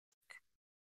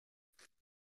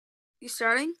You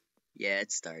starting? Yeah,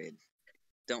 it started.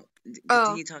 Don't Oh.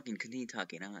 continue talking. Continue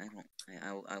talking. I don't.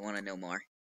 I want to know more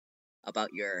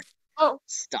about your Oh.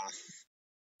 stuff.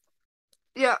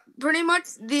 Yeah. Pretty much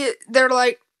they're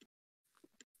like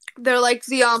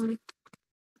the.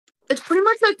 It's pretty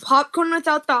much like popcorn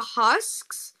without the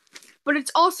husks, but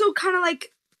it's also kind of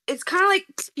like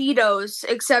Speedos,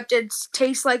 except it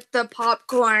tastes like the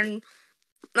popcorn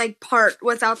like part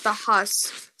without the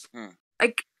husk.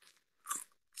 Like,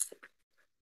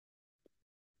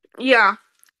 yeah,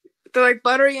 they're like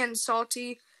buttery and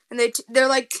salty, and they're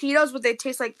like Cheetos, but they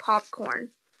taste like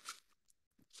popcorn.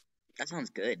 That sounds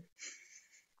good.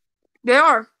 They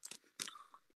are.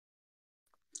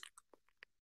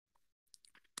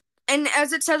 And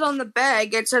as it says on the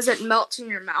bag, it says it melts in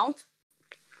your mouth.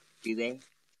 Do they?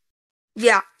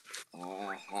 Yeah.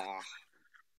 That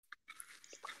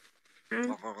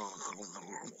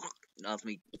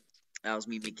was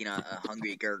me making a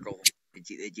hungry gurgle.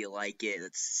 Did you like it?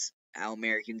 That's how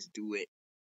Americans do it.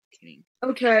 Kidding.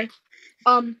 Okay.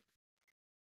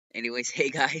 Anyways, hey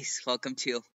guys, welcome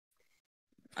to.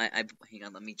 I hang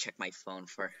on. Let me check my phone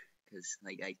because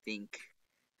I think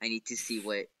I need to see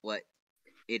what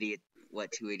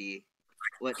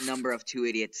number of two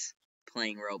idiots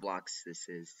playing Roblox this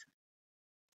is.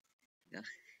 Yeah.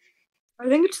 I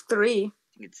think it's 3. I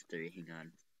think it's 3. Hang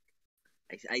on.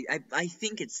 I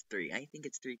think it's 3. I think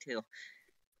it's 3 too.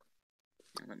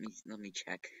 Let me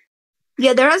check.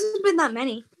 Yeah, there hasn't been that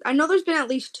many. I know there's been at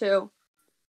least 2.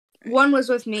 Right. One was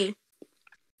with me.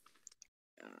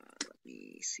 Let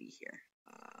me see here.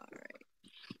 Alright.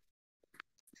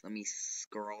 Let me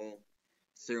scroll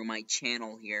through my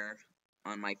channel here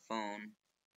on my phone.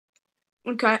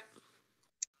 Okay.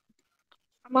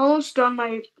 I'm almost done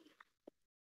my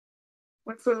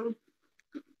food.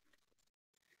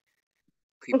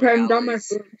 Creeper okay, I'm done my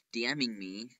food. DMing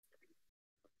me.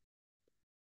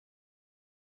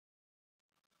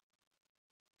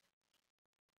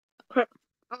 Okay.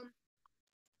 I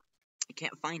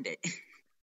can't find it.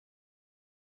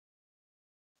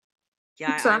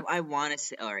 Yeah, I want to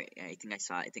say. All right, I think I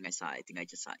saw it. I think I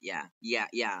just saw it. Yeah.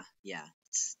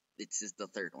 It's the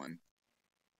third one.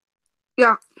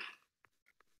 Yeah.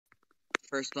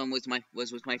 First one was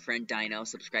with my friend Dino.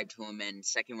 Subscribe to him, and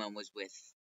second one was with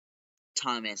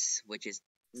Thomas, which is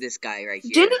this guy right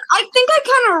here. I think I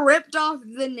kind of ripped off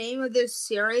the name of this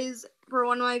series for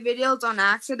one of my videos on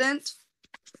accident.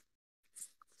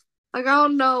 Like, I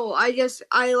don't know. It's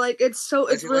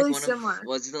really similar.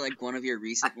 Was it like one of your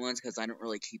recent ones? Because I don't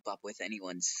really keep up with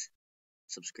anyone's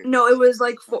subscription. No, it was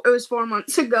like 4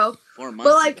 months ago. 4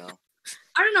 months ago.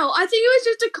 I don't know. I think it was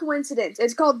just a coincidence.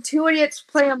 It's called Two Idiots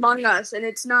Play Among Us, and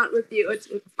it's not with you. It's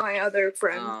with my other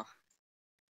friend.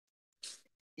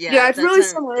 Yeah, it's really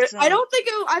similar. I don't think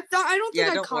I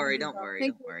copied it. Don't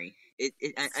worry.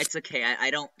 It's okay.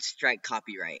 I don't strike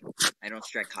copyright. I don't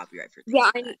strike copyright for things. Yeah,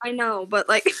 like I know, but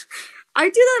like, I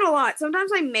do that a lot.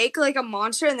 Sometimes I make like a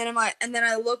monster, and then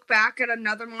I look back at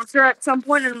another monster at some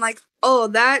point, and I'm like, oh,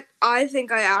 that I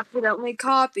think I accidentally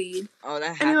copied. Oh,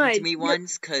 that happened to me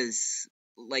once, cause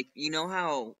like you know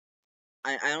how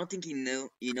I don't think you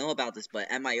know about this,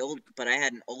 but I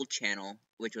had an old channel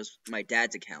which was my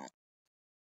dad's account.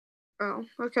 Oh,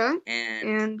 okay.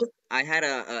 And I had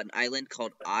an island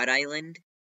called Odd Island,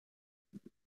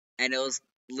 and it was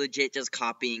legit just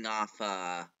copying off.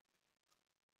 And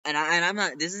I'm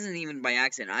not. This isn't even by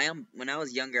accident. When I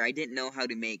was younger, I didn't know how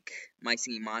to make My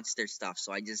Singing Monster stuff,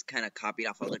 so I just kind of copied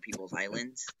off other people's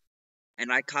islands,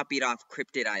 and I copied off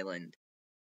Cryptid Island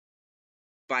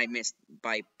by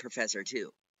Professor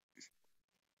 2.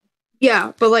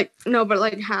 Yeah, but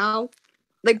how?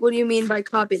 Like, what do you mean by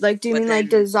copy? Like, do you mean like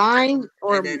design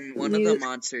or? And then one of the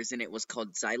monsters in it was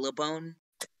called Xylobone,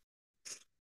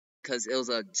 because it was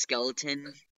a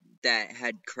skeleton that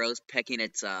had crows pecking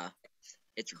its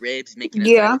ribs, making a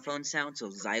xylophone sound. So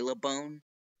Xylobone.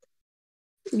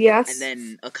 Yes. And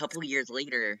then a couple years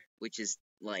later, which is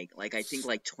like I think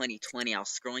like 2020, I was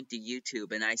scrolling through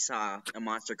YouTube and I saw a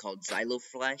monster called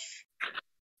Xyloflesh.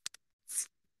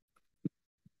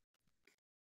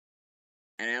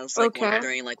 And I was like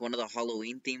during like one of the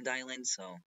Halloween themed islands,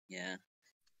 so yeah.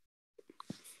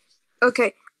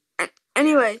 Okay.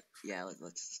 Anyway. Yeah,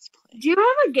 let's play. Do you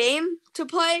have a game to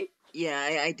play?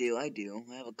 Yeah, I do. I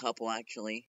have a couple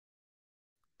actually.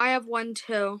 I have one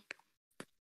too.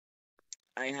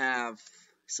 I have.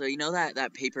 So you know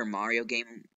that Paper Mario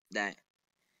game that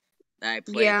I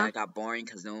played that got boring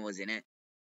because no one was in it?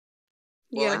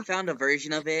 Well, I found a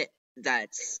version of it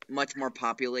that's much more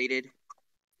populated.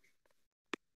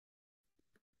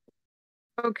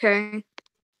 Okay.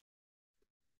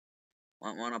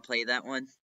 Want to play that one?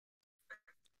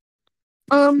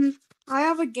 I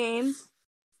have a game.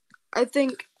 I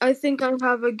think I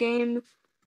have a game.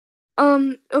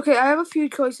 Okay, I have a few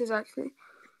choices actually.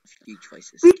 Few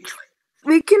choices.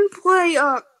 We can play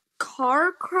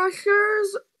Car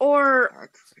Crushers or Car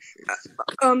Crushers.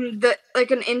 the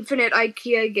like an Infinite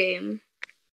IKEA game.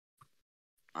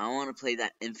 I want to play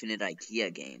that Infinite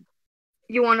IKEA game.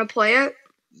 You want to play it?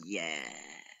 Yeah.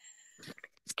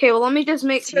 Okay, well let me just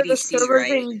make sure the TDC, server's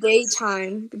right? in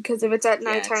daytime, because if it's at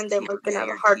nighttime, then we're gonna have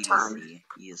a hard time.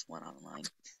 He is one online.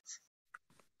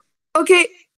 Okay,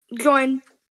 join.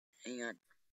 Hang on.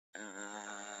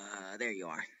 There you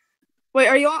are. Wait,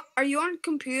 are you on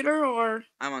computer or?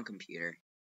 I'm on computer.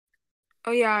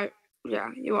 Oh yeah,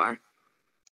 you are.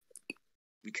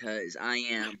 Because I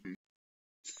am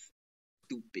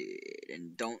stupid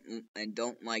and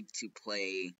don't like to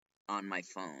play on my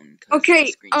phone. Okay,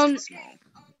 the screen's too small.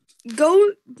 Go.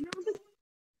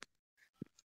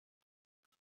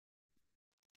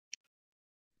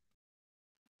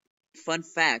 Fun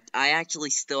fact, I actually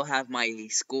still have my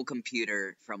school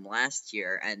computer from last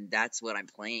year, and that's what I'm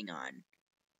playing on.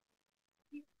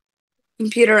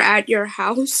 Computer at your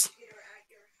house?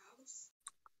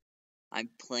 I'm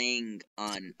playing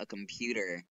on a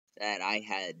computer that I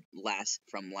had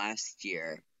from last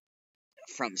year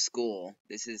from school.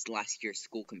 This is last year's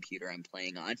school computer I'm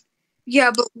playing on.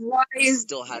 Yeah, but why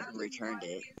still haven't returned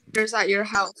it? There's at your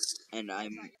house. And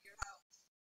I'm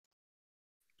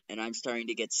starting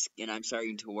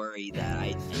to worry that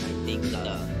I think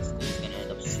the school's gonna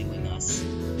end up suing us.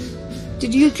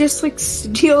 Did you just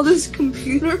steal this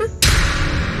computer?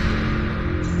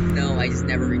 No, I just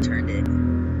never returned it.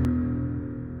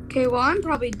 Okay, well I'm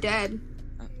probably dead.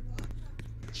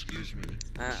 Excuse me.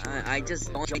 I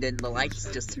just joined and the lights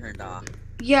just turned off.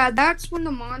 Yeah, that's when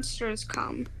the monsters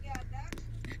come.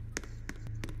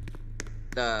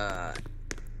 What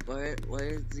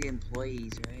is the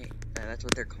employees, right? That's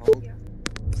what they're called. Yeah.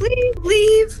 Please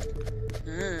leave.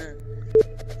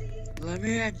 Let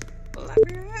me in.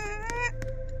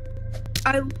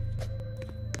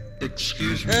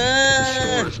 Excuse me. The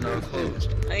store is now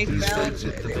closed. Please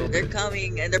exit the building. They're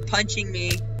coming and they're punching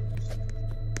me.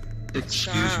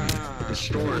 Excuse me. The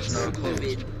store is now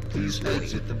closed. Please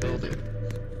exit the building.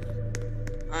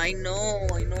 I know.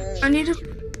 I need to.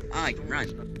 I can run.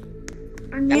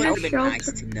 I need That a would have been shelter.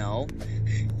 nice to know.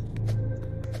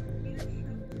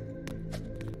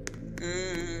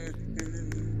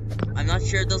 I'm not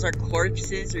sure if those are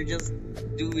corpses or just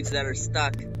dudes that are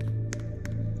stuck.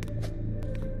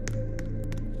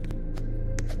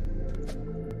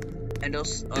 And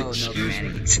those. Oh no, they're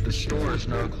mannequins. The store is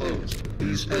now closed.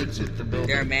 Please exit the building.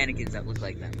 There are mannequins that look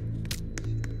like them.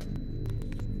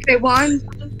 Okay, well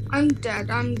I'm dead.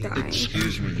 I'm dying.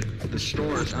 Excuse me. The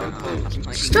store is now closed.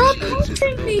 Stop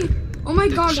punching me! Oh my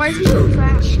god, why is he so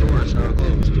fast? The store is now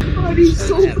closed. God, he's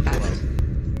so fast.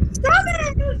 Stop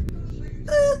it!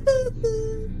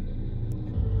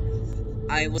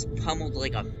 I was pummeled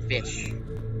like a fish.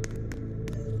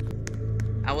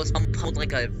 I was pummeled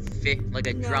like a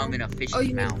drum in a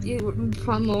fish's mouth. You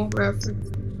pummel reference.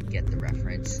 Get the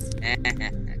reference.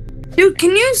 Dude,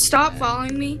 can you stop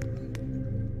following me?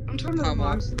 I'm talking to the Pummel.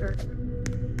 monster.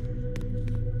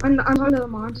 I'm talking to the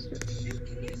monster.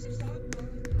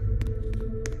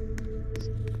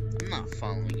 I'm not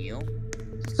following you.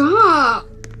 Stop!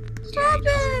 Stop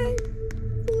it!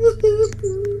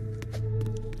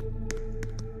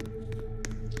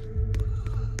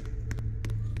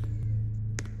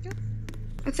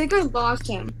 I think I lost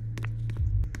him.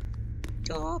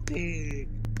 Stop it!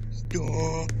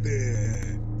 Stop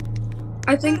it!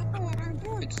 I think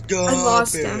Stop I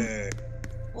lost it. him.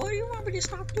 What do you want me to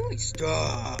stop doing?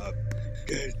 Stop!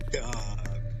 Just stop!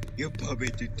 You put me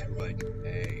through too much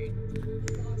pain.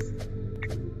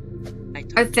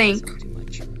 I think. Too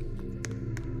much.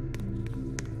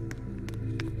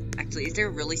 Actually, is there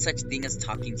really such thing as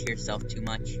talking to yourself too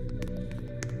much?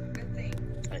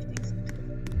 I think so.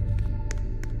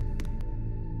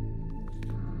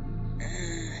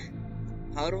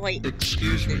 How do I?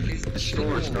 Excuse me. The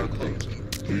store is now closed.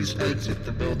 Please exit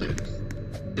the building.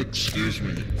 Excuse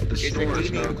me. The There's store a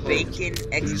is now demon closed. bacon Please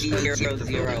exit the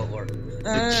XD00 or.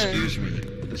 Excuse me.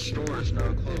 The store is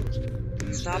now closed.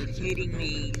 Please Stop exit hitting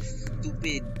me,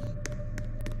 stupid.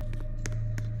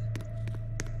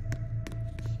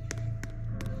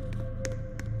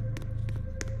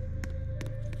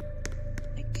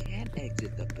 I can't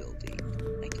exit the building.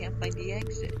 I can't find the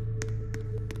exit.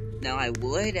 Now I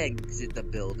would exit the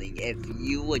building if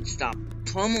you would stop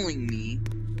pummeling me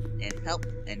and help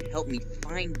me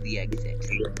find the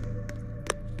exit.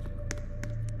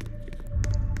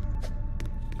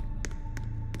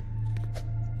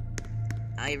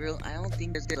 I don't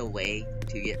think there's a way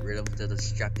to get rid of the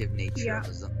destructive nature Yeah. of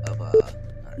a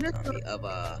zombie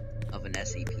of an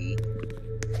SCP.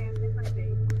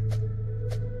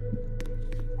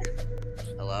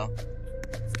 Hello?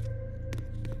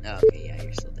 Oh, okay, yeah,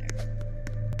 you're still there.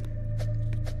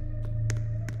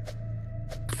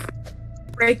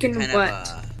 Breaking Kind what?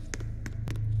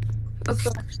 of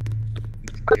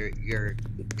Okay. you're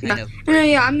kind of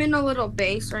Yeah, I'm in a little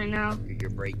base right now. you're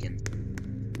breaking.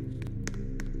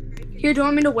 Here, do you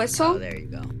want me to Oh, whistle? there you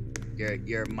go.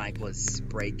 Your mic was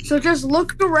breaking. So just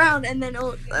look around and then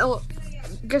it'll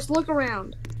just look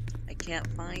around. I can't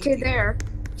find Okay, you. there.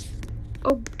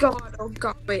 Oh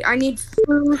god, wait, I need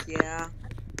food. Yeah.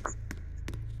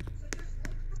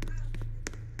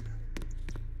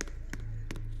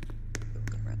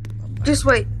 Just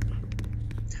wait.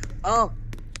 Oh,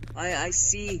 I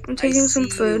see. I'm taking some you.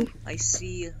 food. I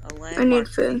see a landmark. I need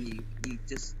food. You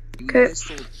Okay.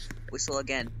 whistled. Whistle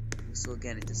again. Whistle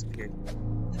again. It disappeared.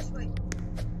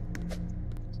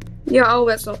 Yeah, I'll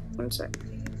whistle. One sec.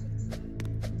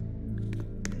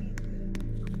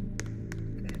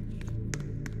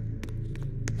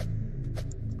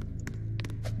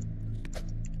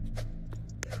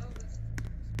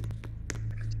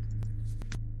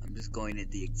 I'm just going in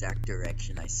the exact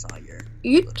direction I saw your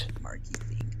Eat. marquee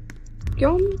thing.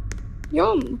 Yum.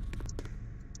 Yum.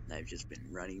 I've just been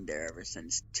running there ever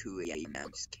since 2 a.m.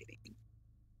 I'm just kidding.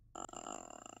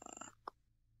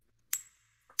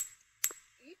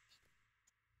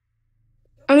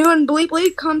 Anyone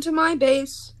bleep, come to my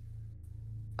base.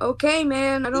 Okay,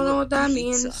 man. I don't know Ooh, what that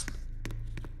pizza. means.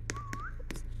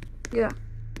 Yeah.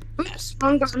 Oops.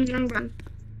 Wrong button.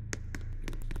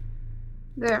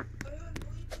 There.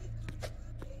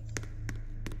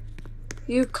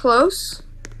 You close?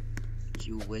 Did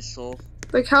you whistle?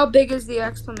 Like, how big is the I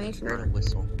exclamation heard a mark?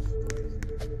 whistle.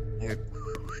 I heard.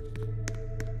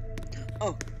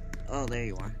 Oh, there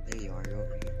you are. There you are. You're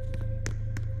over here.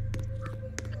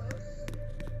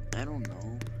 I don't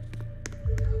know.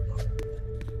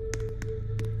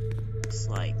 It's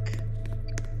like.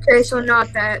 Okay, so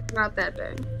not that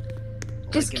big.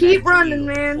 Just like keep imagine running, you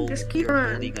man. Just keep you're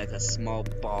running. holding like a small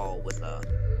ball with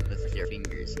your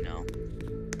fingers, you know?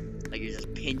 Like you're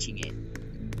just pinching it.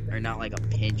 Or not like a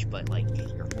pinch, but like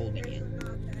you're holding it.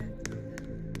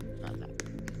 Not that.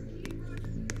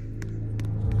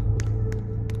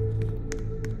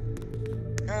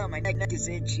 Oh, my neck is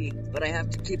itchy, but I have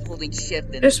to keep holding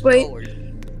shift and Just wait. forward.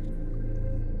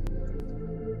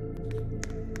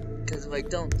 Because if I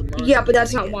don't, the monster's Yeah, but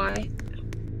that's gonna not get why. me.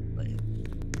 Like,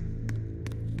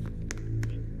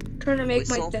 Trying to make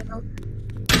whistle? my down.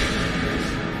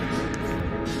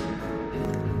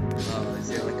 Oh, is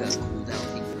there like a cooldown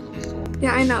thing for the whistle?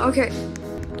 Yeah, I know. Okay.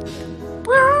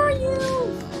 Where are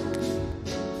you?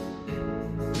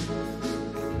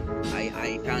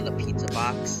 I found a pizza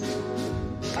box.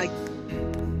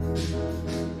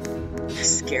 That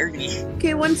scared me.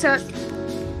 Okay, one sec.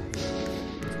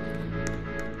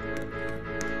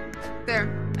 There.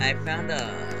 I found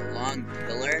a long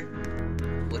pillar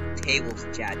with tables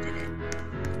jabbed in it.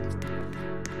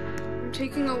 I'm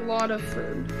taking a lot of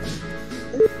food.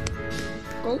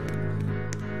 Oh.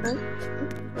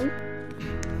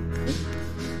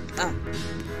 Ah,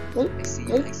 Oh. I see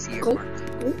your Go. mark.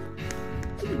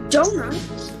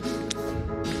 Donuts?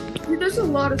 Dude, there's a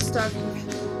lot of stuff.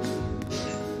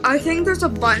 I think there's a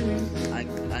button.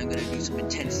 I'm gonna do some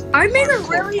intense. I made a hardcore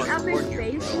really parkour epic here,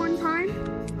 base bro. one time,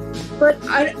 but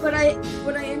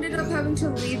I ended up having to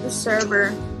leave the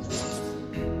server.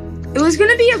 It was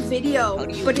gonna be a video, How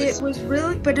do you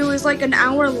but it was like an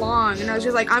hour long, and I was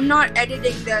just like, I'm not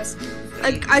editing this.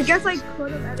 Like, I guess I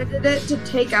could have edited it to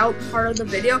take out part of the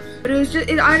video, but it was just,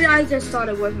 I just thought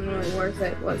it wasn't really worth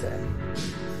it, was it?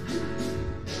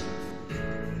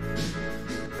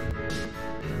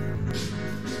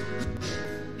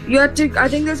 You have to, I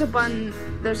think there's a button,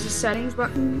 there's a settings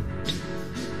button.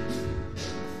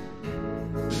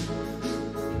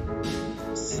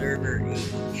 Server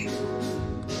age.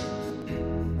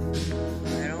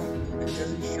 It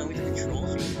doesn't show me the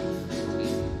controls.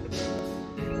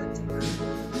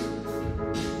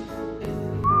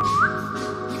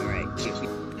 Alright, give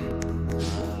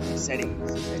me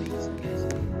settings.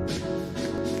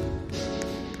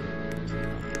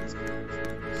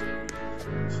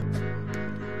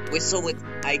 Whistle with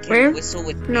I can Where? whistle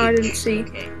with No, I H. didn't see.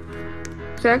 Okay.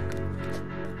 Sec.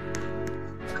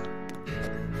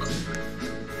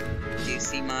 Do you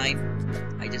see mine?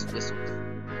 I just whistled.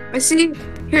 I see.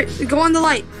 Here, go on the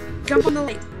light. Jump on the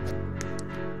light.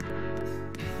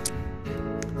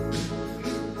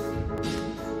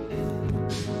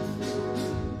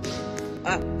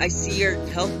 I see your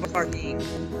teleporting.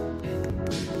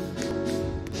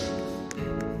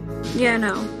 Yeah,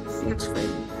 no, it's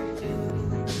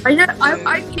fine.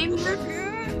 I came here.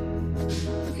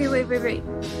 Okay, wait.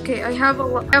 Okay, I have a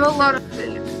lot of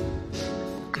food.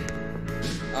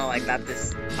 Oh, I got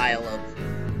this pile of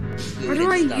food. How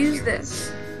do I and stuff use here.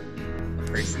 this? A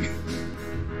person.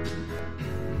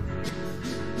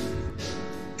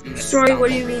 I'm gonna Sorry, stomp what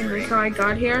do you all mean? over Like it. how I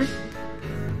got here?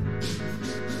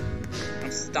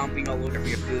 I'm stomping all over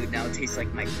your food. Now it tastes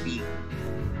like my feet.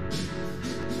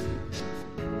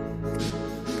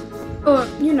 Oh,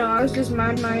 I was just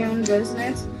minding my own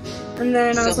business, and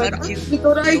then I So was how like, did you- "We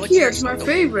go to so what's your IKEA. It's my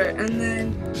story? favorite." And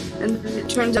then it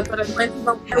turns out that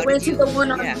I went to the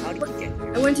one on. Yeah, how did you get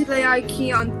here? I went to the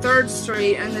IKEA on 3rd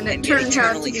Street, and then it And you're turned out to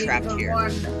eternally be trapped the here.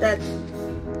 one that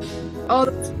all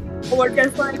the people were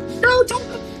just like, "No, don't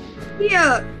go to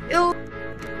IKEA. It'll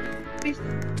be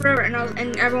forever."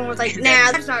 And everyone was like,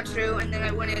 "Nah, that's not true." And then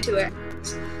I went into it,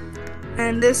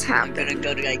 and this I'm happened. gonna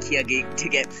go to IKEA to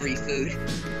get free food.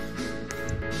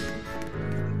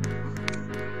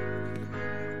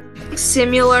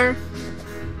 Similar.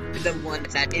 The one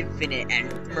that's at infinite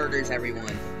and murders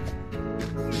everyone.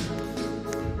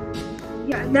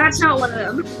 Yeah, that's not one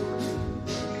of them.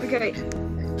 Okay.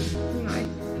 Anyway.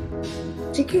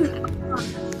 Taking.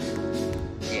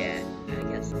 Yeah, I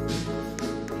guess.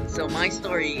 So my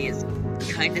story is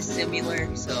kind of similar.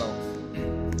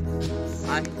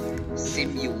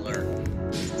 Similar.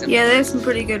 Yeah, there's some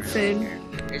pretty good food.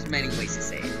 There's many ways to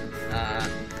say it.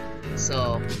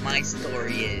 So my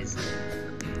story is,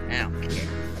 I don't care.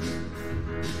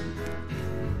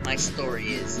 My story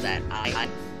is that I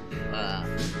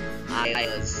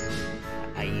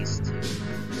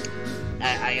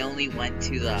only went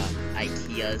to the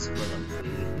IKEAs for the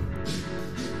food.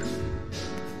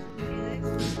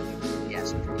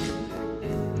 Yes,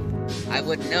 I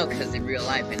wouldn't know because in real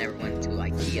life I never went to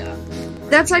IKEA.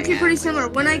 That's actually pretty similar.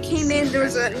 When I came in, there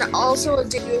was also a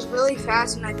dude who was really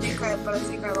fast, and I think I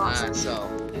lost him. So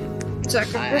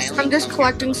I'm just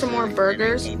collecting some more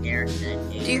burgers. And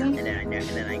then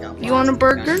I got You want a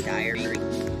burger? diary,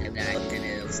 and then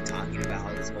it was talking about how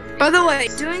this whole thing By the way,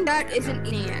 was. doing that isn't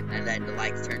eating it. And then the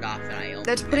lights turned off, and I opened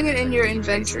That's putting it in your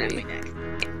inventory. snapped my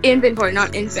neck. Inventory,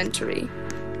 not inventory.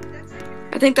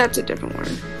 I think that's a different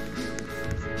word.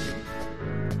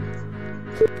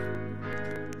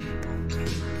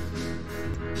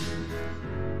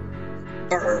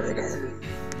 Burger.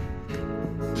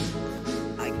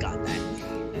 I got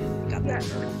that. Got that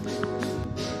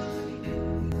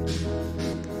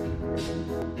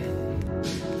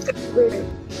burger.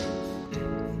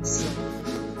 So,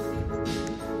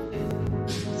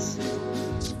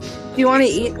 Do you want to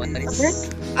eat? what is-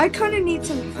 I kind of need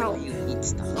some How help. do you eat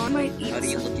stuff? So I might eat How do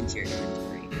you some. look into your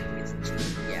inventory? It's cheap.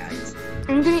 Yeah, it's.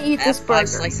 I'm gonna eat I this have 5 burger.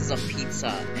 slices of pizza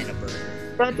and a burger.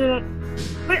 That didn't.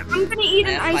 But I'm gonna eat I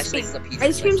an have 5 ice cream. slices of pizza.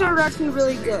 Ice creams so are actually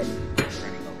really good. it's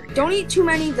running over here. Don't eat too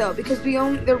many though, because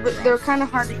they're kind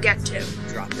of hard to get to.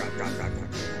 Drop. Then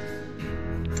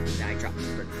I dropped the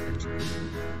burger.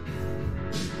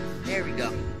 There we go.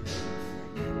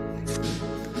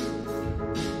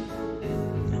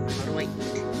 Now, how do I eat?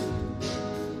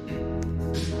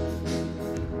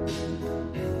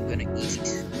 I'm gonna eat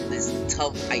this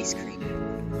tub of ice cream.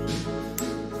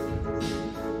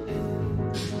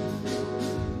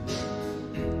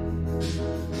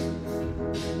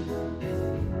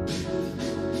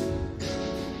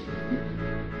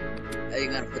 Are you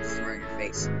gonna put this somewhere in your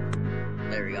face?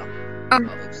 There we go.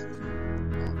 Oops.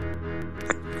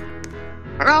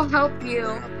 I'll help you.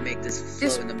 I'll make this float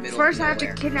Just in the middle first, of I have to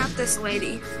nowhere. kidnap this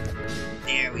lady.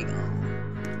 There we go.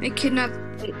 I kidnap. How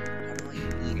do I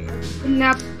eat it?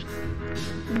 Kidnap.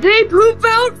 They poop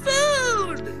out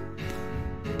food.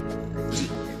 Gee,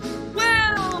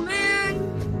 Wow,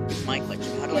 man. here's my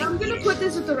question. How do Yeah, I I'm eat gonna it? put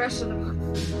this with the rest of them.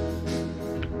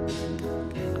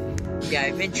 Yeah,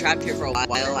 I've been trapped here for a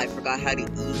while. I forgot how to eat.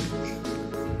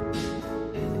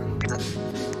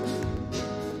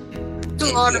 It's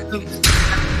a lot of food.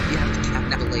 You have to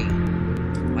kidnap a lady.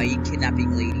 Why are you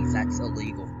kidnapping ladies? That's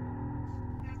illegal.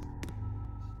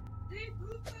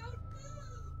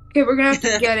 Okay, we're gonna have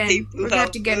to get They in. poop We're gonna have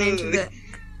out to get into food.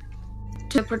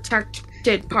 the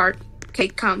protected part. Okay,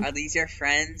 come. Are these your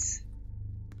friends?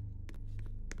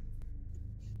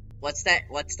 What's that? Get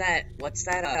what's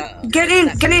in,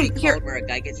 that get movie in, here. called Where a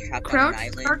guy gets trapped Crouch, on an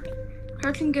island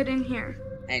crouch and get in here.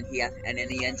 and then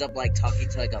he ends up like talking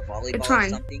to like a volleyball It's or fine.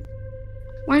 something.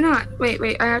 Why not? Wait.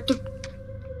 I have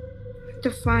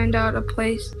to find out a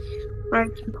place where I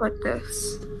can put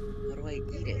this. How do I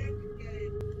eat it?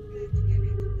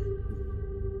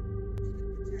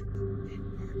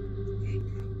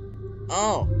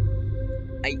 Oh,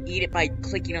 I eat it by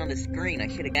clicking on the screen. I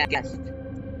should have guessed.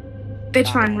 It's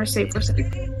fine. We're safe. We're safe.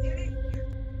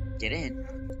 Get in.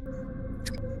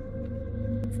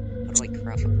 How do I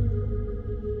craft?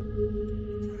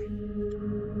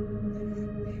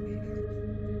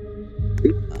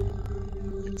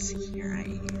 Let's see here.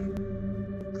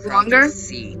 Longer?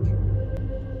 C. I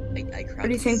What do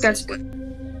you think that's good?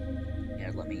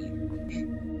 Yeah, let me.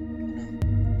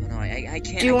 Oh no, I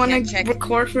can't. Do you want to check.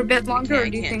 record for a bit longer, or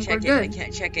do you think we're good? I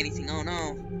can't check anything. Oh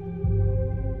no.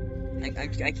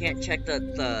 I can't check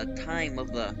the time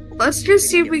of the. Let's just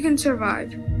see if we can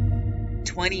survive.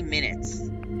 20 minutes.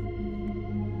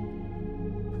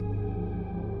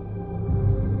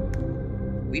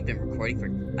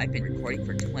 I've been recording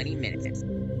for 20 minutes.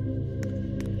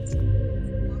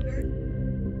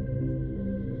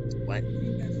 What?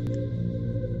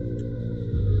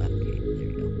 Okay, there we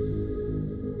go.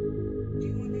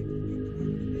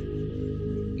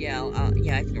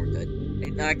 Yeah, I think we're good.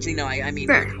 No, actually, no, I mean,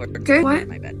 Fair. record. Okay, what?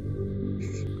 My bad.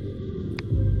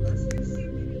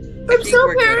 I'm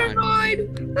so paranoid!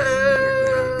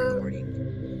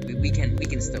 We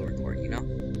can still record, you know?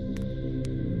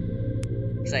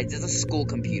 Besides, it's a school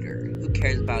computer. Who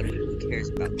cares about it? Who cares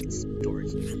about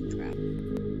storage crap?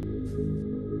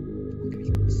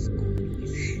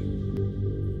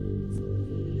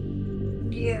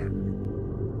 Yeah.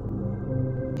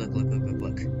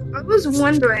 Look. I was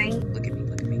wondering. Look at me.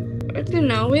 I don't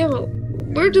know.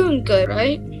 We're doing good,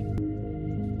 right?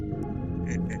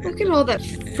 Look at all that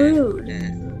food.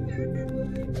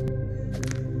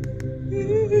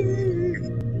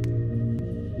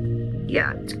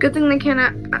 Yeah, it's a good thing they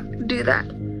cannot do that.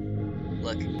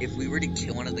 Look, if we were to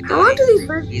kill one of the guys, How long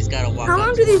do he's gotta walk. How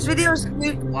long do these videos?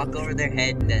 Walk over their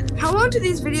head and then. How long do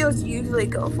these videos usually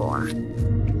go for?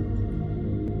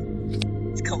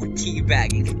 It's called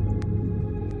teabagging.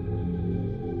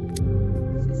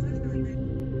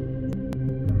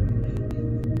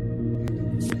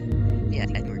 Yeah,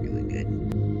 and we're doing good.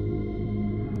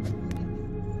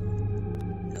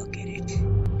 Look at it.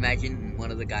 Imagine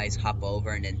one of the guys hop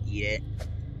over and then eat it.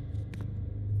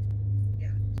 Yeah.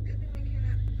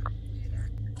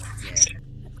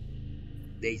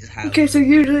 They just have. Okay, so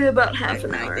usually about half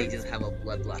an night, hour. They just have a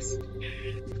bloodlust.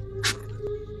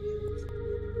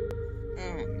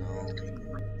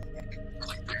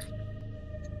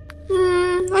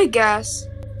 I guess.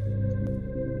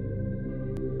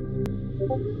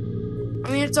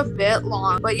 I mean, it's a bit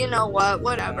long, but you know what?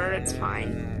 Whatever, it's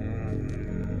fine.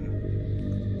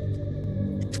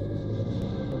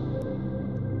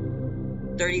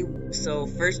 So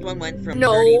first one went from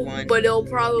No, 31. but it'll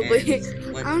probably. I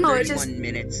don't know. It's 31 just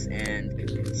minutes,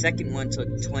 and second one took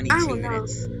 22 I don't know.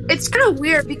 minutes. It's kind of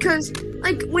weird because,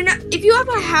 like, if you have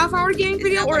a half-hour gaming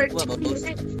video or a like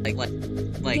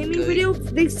gaming good video,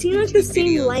 they seem like the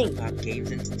same videos length. about games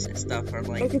and stuff are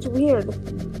like. Like, it's weird.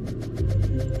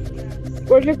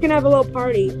 We're just gonna have a little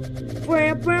party.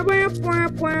 Like MTV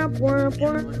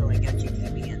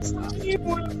and stuff.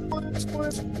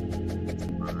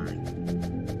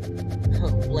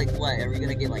 Like what? Are we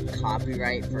gonna get like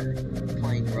copyright for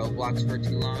playing Roblox for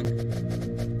too long?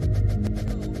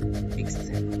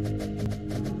 Exactly.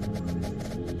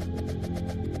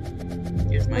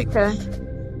 Here's my question.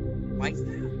 Why?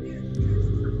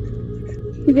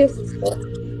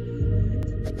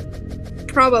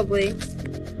 Probably.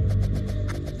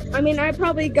 I mean, I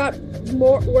probably got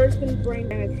worse than brain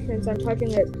damage since I'm touching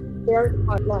this very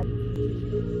hot light.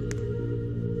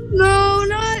 No,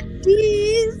 not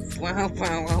these. Wow. Wait,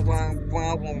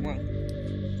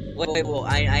 well,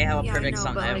 I have a perfect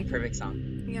song. I have a perfect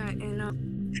song. Yeah, I know.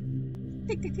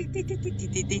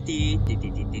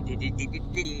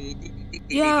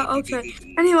 Yeah, okay.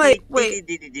 Anyway, wait.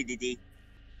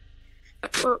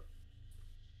 Well,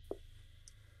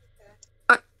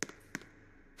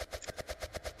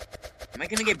 am I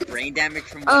gonna get brain damage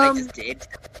from what I just did?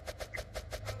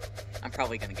 I'm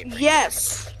probably gonna get brain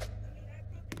yes.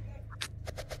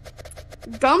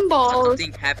 Gumballs.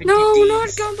 Something happened No, to not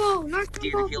these. gumball. Not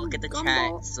Dude, gumball. if you look at the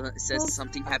chat, so it says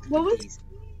something happened what to was- these.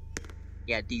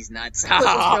 Yeah, these nuts. Show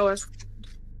us.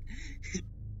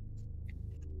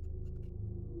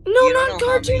 No, You don't not know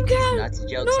how cartoon many cat. nuts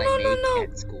jokes No, I no, made no,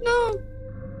 at school. No.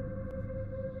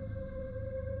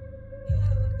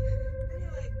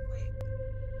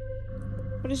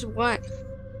 What is what?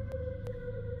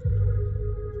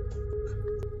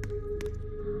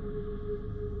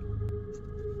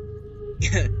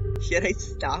 Should I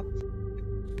stop?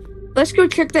 Let's go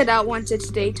check that out once it's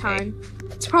daytime.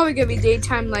 It's probably gonna be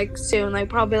daytime like soon, like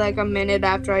probably like a minute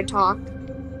after I talk.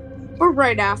 Or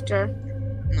right after.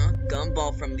 No,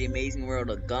 Gumball from the Amazing World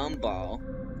of Gumball.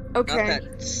 Not Okay.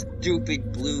 that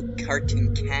stupid blue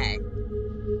cartoon cat.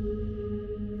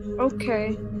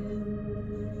 Okay.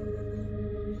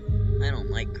 I don't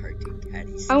like cartoon cat.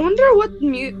 I wonder what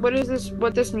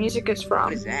this music is from.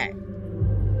 What is that?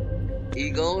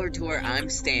 You go over to where I'm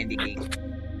standing.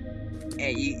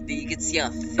 Hey, you can see a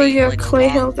Oh faint, yeah, like a Clay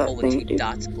long held that pole with thing, two dude.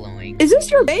 dots glowing. Is this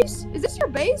your base? Is this your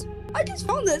base? I just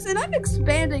found this and I'm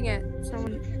expanding it.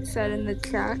 Someone said in the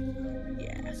chat.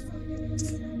 Yeah.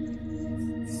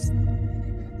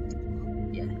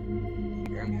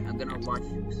 I'm gonna watch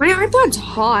My iPod's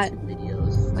hot.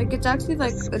 videos. Like it's actually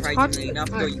like it's hot. Surprisingly enough,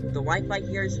 the Wi-Fi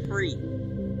here is free.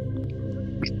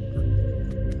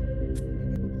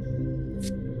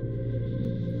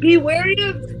 Be wary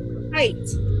of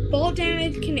heights. Fall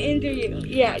damage can injure you.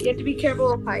 Yeah, you have to be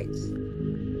careful of heights.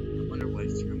 I wonder what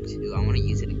it's from too. I want to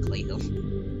use it in Clay Hill.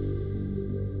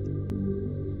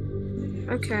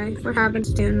 Okay, what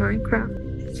happens to in Minecraft?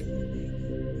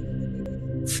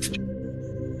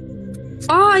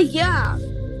 Oh yeah,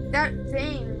 that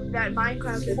thing that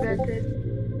Minecraft invented.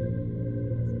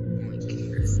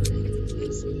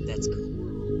 That's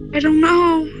cool. I don't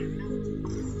know.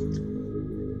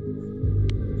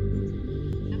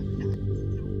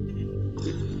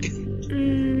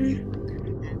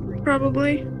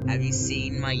 Probably. Have you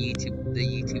seen my the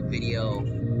YouTube video?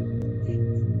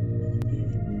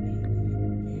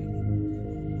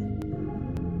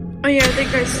 Oh yeah, I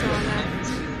think I saw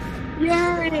that.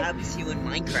 Yeah. What happens to you in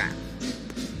Minecraft?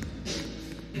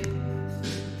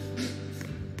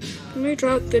 Let me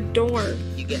drop the door.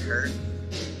 You get hurt.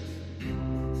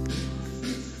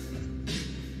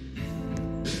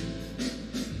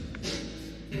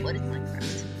 What is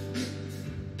Minecraft?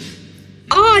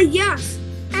 Oh yes,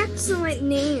 excellent I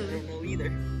name. don't know either.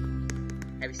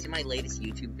 Have you seen my latest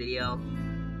YouTube video?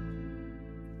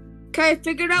 Okay, I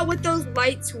figured out what those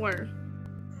lights were.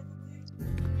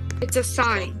 It's a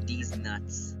sign. Oh, these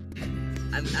nuts.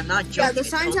 I'm not joking. Yeah, the It's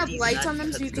signs called have these lights nuts on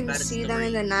them so because you it's can about a see them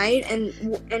in story. the night,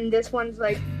 and this one's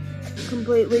like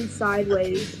completely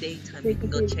sideways. Daytime, we can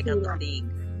go check out the thing.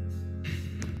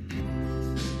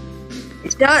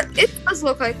 It does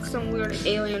look like some weird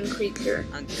alien creature.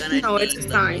 I'm gonna No, it's a name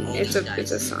sign. all It's these a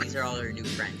guys. sign. These are all our new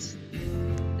friends.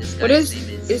 This What guy's is?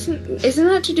 name is Isn't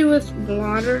that to do with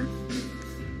water?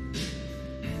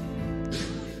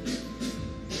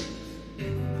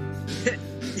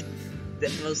 the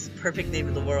most perfect name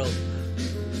in the world.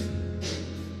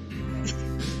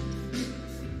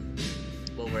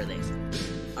 What were they?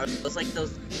 Are those like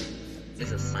those?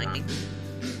 Is a sign?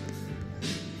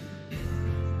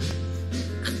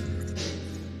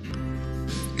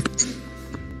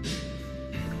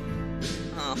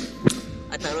 Oh,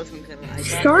 I thought it was some kind of.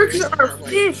 Sharks are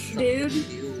fish, dude.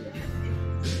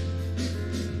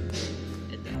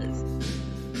 It does.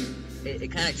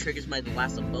 It kind of triggers my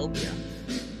thalassophobia.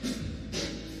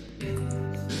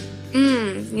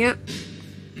 Yep.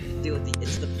 Dude,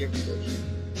 it's the fear of the ocean.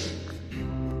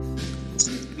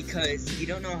 Because you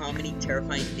don't know how many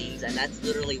terrifying things, and that's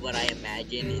literally what I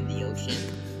imagine in the ocean.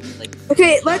 Like,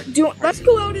 Okay, let's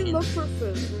go out and look for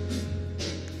food.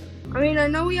 I mean, I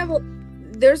know we have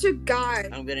there's a guy.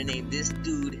 I'm gonna name this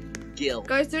dude Gil.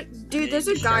 Guys, there's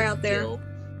a guy out there. Gil.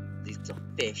 These are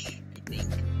fish, I think.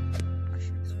 Are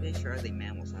sharks fish or are they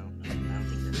mammals? I don't know. I don't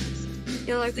think they're mammals.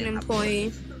 You're like They an have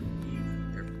employee. claws.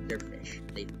 They're fish.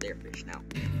 They're fish now.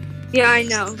 Yeah, I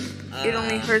know. It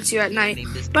only hurts you at night.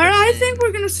 But I think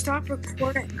we're gonna stop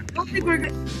recording. I don't think we're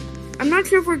gonna. I'm not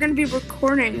sure if we're gonna be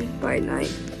recording by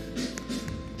night.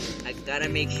 I gotta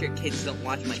make sure kids don't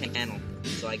watch my channel,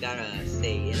 so I gotta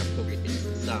say inappropriate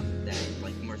stuff that,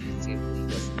 like, more specifically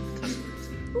just cuss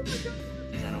words.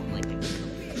 Because I don't like it.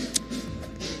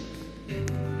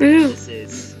 Ew. This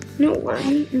is No, what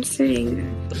I'm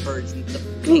saying. the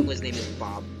penguin's name is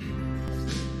Bob.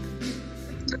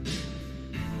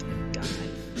 Guy.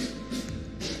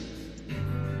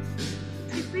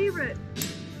 My favorite.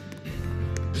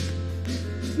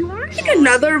 You want to make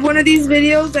another one of these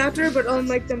videos after, but on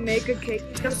like the make a cake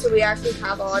stuff, so we actually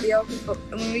have audio. But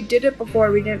when we did it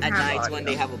before, we didn't At have nights audio. when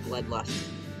they have a bloodlust.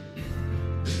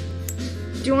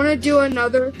 Do you want to do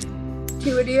another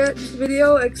Two Idiots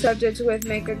video, except it's with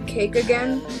make a cake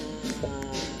again?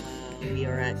 We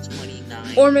are at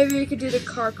 29. Or maybe we could do the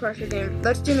car crusher game.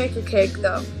 Let's do make a cake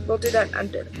though. We'll do that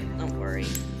under. Don't worry.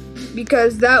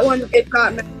 Because that one, it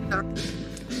got messed up.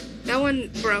 That one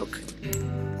broke.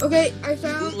 Okay, I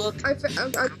found. Look. I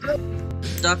found.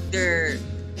 Dr.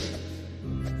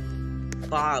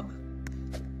 Bob.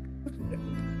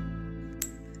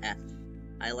 F.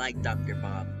 I like Dr.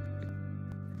 Bob.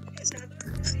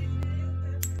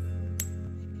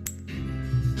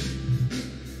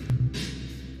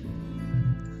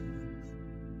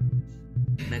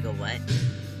 Mega what?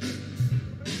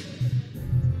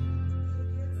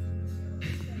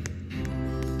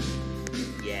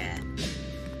 Yeah.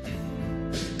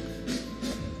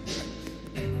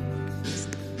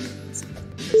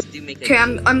 Let's do make a. Okay,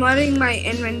 I'm letting my You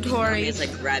want me inventory to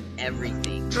like grab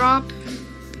everything. drop.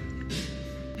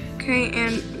 Okay,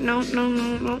 and no.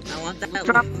 I want that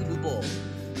Drop. food bowl.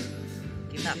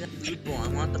 Give that food bowl. I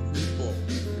want the food bowl.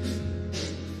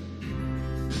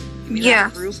 Give me Yeah.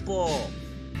 that fruit bowl.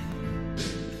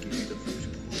 Give me the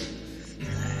fruit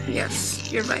bowl.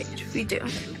 Yes, you're right. We do,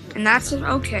 and that's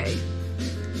okay. You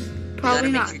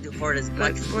Probably gotta not. make sure to afford as But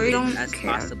much we food don't as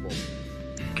care. possible.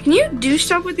 Can you do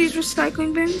stuff with these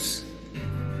recycling bins?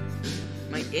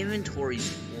 My inventory's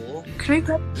full. Can I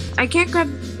grab? I can't grab.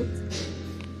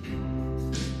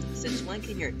 Since when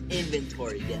can your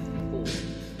inventory get full?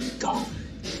 God.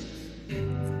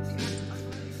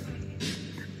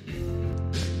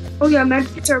 Oh yeah,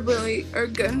 medkits are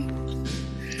good.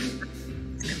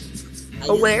 I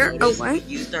A where? just A noticed what? we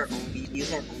used our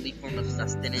only form of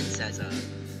sustenance as a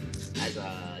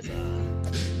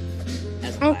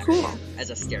Oh, ladder, cool. as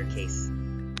a staircase.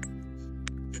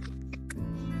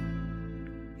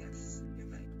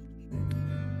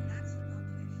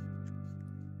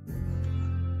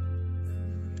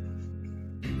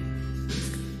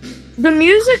 The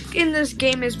music in this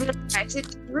game is really nice.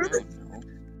 It's I really don't know.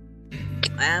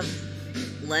 I have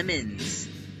lemons,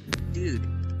 dude.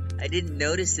 I didn't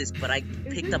notice this, but I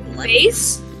picked up lemons,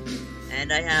 bass.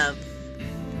 and I have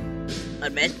a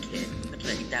med kit. I'm gonna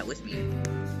take that with me.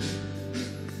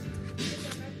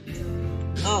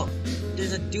 Oh,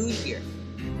 there's a dude here.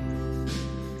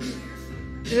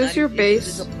 Is this your This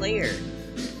is base? a player.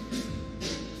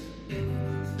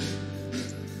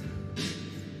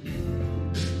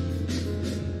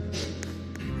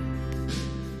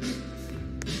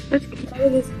 Let's cover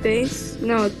this base.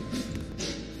 No.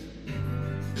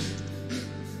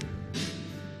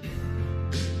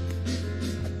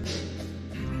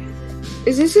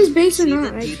 Is this his base or See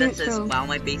not? the I dude that can't says, tell. "Wow,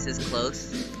 my base is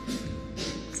close."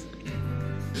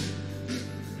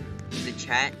 In the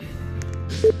chat.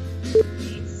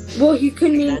 Well, he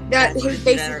could mean that That's his the dude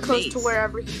base at our is close base. to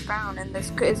wherever he found, and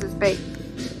this is his base.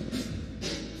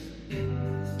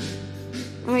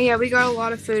 Oh yeah, we got a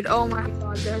lot of food. Oh my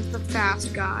god, there's the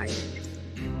fast guy.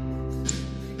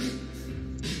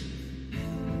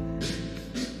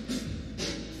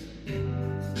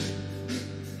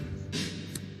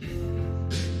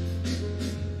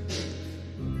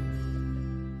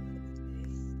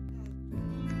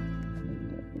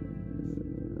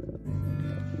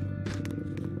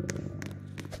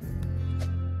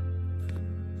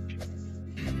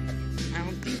 I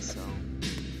don't think so.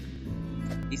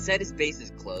 He said his base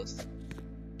is close.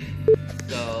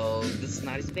 So, this is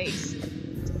not his base.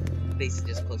 His base is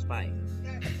just close by.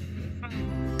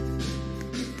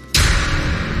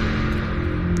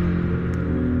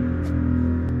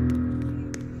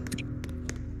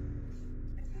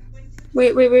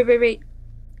 Wait.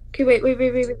 Okay, wait.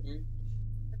 Hmm?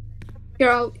 Here,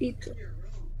 I'll eat.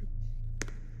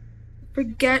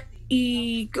 Forget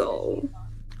eagle.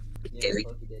 Yeah, I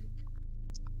thought he did.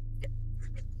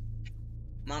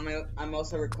 Mom, I'm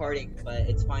also recording, but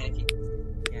it's fine if you.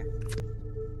 Yeah.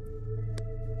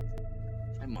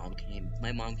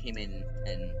 My mom came in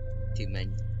and to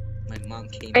men. My mom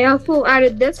came. I in also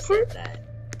added this said part. that,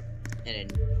 and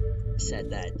then said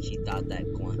that she thought that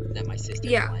my sister.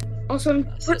 Yeah. Gwen, Also,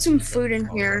 said put some that food in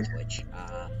on here. Twitch,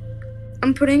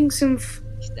 I'm putting some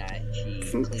that she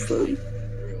Some cleaned food. my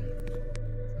room.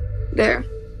 there.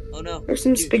 Oh no! There's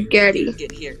some Dude, spaghetti. dude,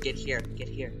 get here!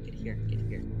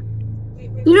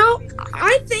 You know,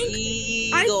 I think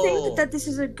Eagle. that this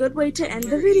is a good way to end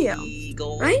the video,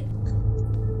 Eagle. right?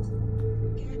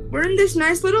 We're in this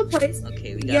nice little place.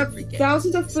 Okay, we You gotta have forget.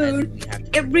 thousands of Besides, food. we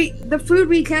have to The food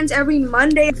weekends every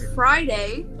Monday and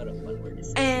Friday, put a fun word to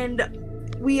say.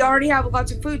 and we already have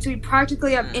lots of food, so we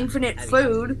practically have infinite Happy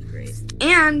food, Holidays, great.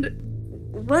 and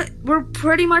we're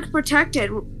pretty much protected.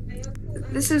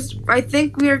 I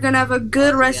think we are gonna have a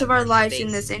good Also, we rest have of our more lives space.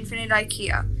 in this infinite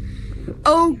IKEA.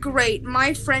 Oh great,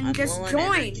 my friend I'm just low on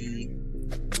joined. energy.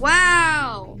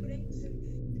 Wow.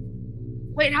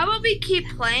 Wait, how about we keep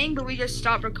playing, but we just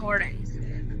stop recording?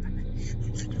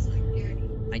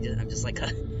 I'm just like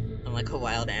a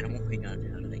wild animal. Hang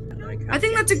on. I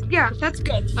think that's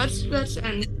good. Let's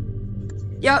end.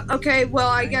 Yep. Okay. Well,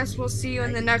 I guess we'll see you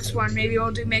in the next one. Maybe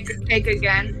we'll do make a cake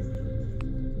again.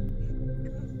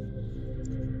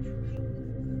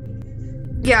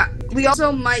 Yeah, we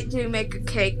also might do make a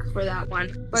cake for that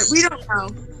one, but we don't know.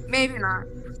 Maybe not.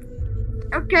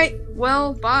 Okay.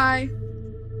 Well, bye.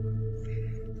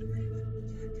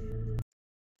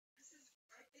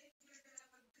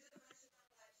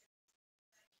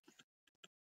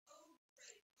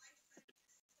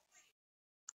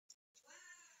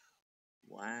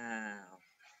 Wow.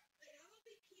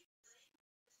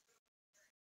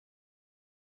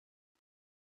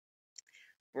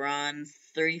 We're on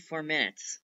 34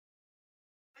 minutes.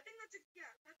 I think that's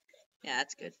Yeah,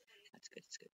 that's good. That's good.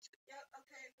 That's good. That's good.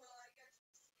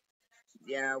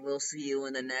 Yeah, we'll see you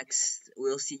in the next.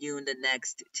 We'll see you in the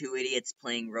next Two Idiots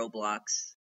Playing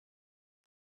Roblox.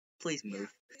 Please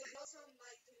move.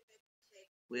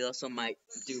 We also might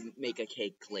make a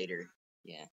cake later.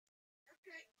 Yeah.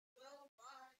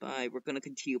 Bye. We're gonna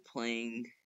continue playing.